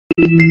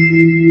How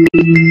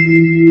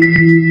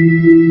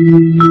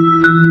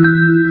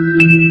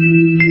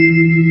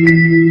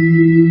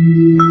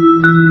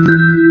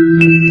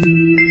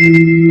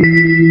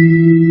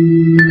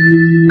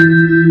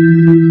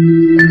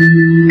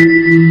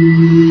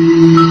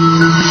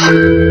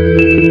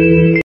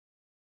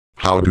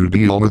to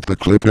deal with the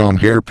clip-on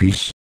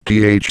hairpiece.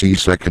 THD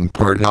second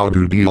part. How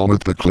to deal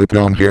with the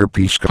clip-on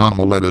hairpiece,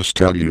 let us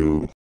tell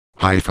you.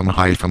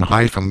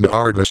 The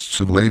artists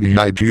of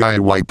Ladyidiy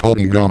DIY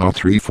Polygon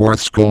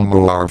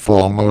 3/4 are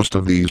fall. Most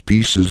of these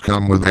pieces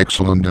come with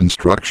excellent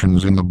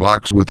instructions in the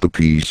box with the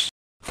piece.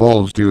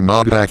 Falls do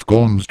not have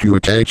combs to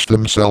attach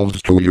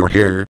themselves to your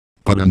hair,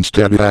 but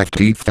instead have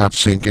teeth that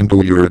sink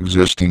into your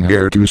existing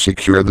hair to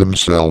secure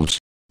themselves.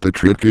 The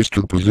trick is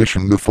to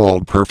position the fall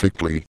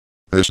perfectly.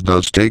 This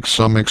does take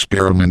some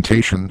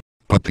experimentation,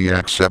 but the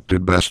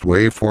accepted best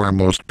way for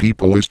most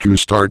people is to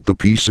start the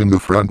piece in the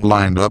front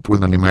lined up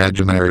with an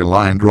imaginary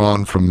line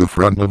drawn from the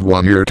front of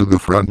one ear to the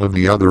front of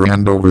the other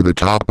and over the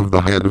top of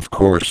the head, of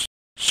course.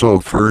 So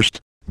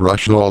first,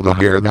 brush all the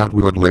hair that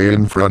would lay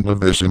in front of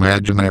this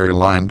imaginary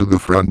line to the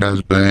front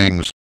as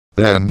bangs.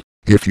 Then,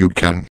 if you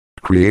can,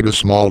 create a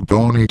small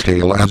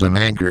ponytail as an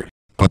anchor,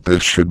 but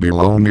this should be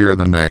low near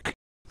the neck.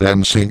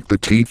 Then sink the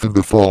teeth of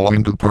the fall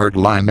into the part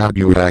line that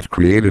you have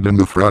created in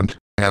the front,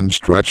 and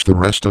stretch the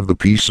rest of the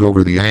piece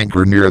over the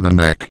anchor near the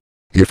neck.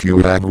 If you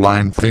have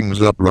lined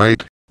things up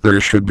right, there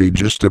should be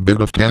just a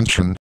bit of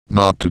tension,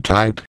 not too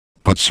tight,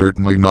 but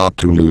certainly not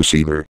too loose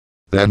either.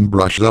 Then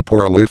brush up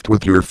or lift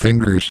with your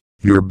fingers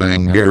your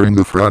bang hair in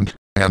the front,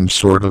 and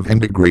sort of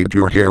integrate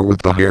your hair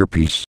with the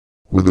hairpiece.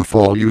 With the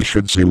fall you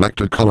should select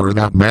a color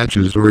that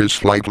matches or is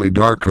slightly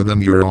darker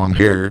than your own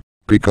hair,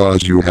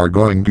 because you are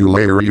going to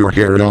layer your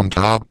hair on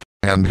top,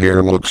 and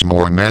hair looks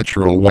more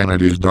natural when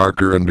it is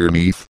darker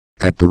underneath,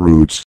 at the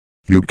roots.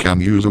 You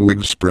can use a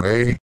wig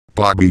spray,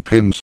 bobby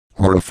pins,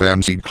 or a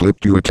fancy clip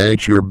to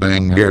attach your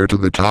bang hair to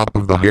the top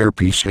of the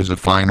hairpiece as a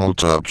final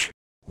touch.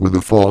 With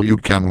the fall you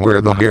can wear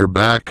the hair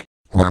back,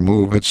 or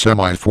move it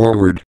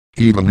semi-forward,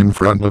 even in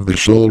front of the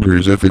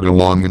shoulders if it a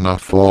long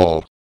enough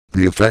fall.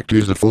 The effect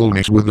is a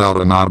fullness without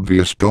an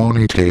obvious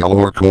ponytail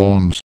or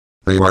combs.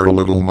 They are a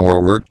little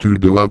more work to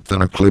do up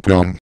than a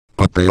clip-on,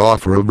 but they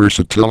offer a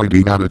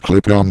versatility that a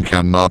clip-on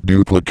cannot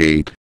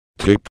duplicate.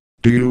 Tip: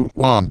 do you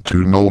want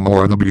to know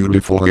more of the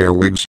beautiful hair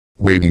wigs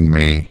waiting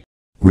me?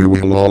 We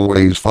will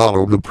always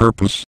follow the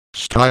purpose,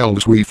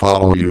 styles we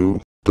follow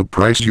you, the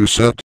price you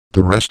set,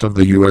 the rest of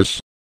the US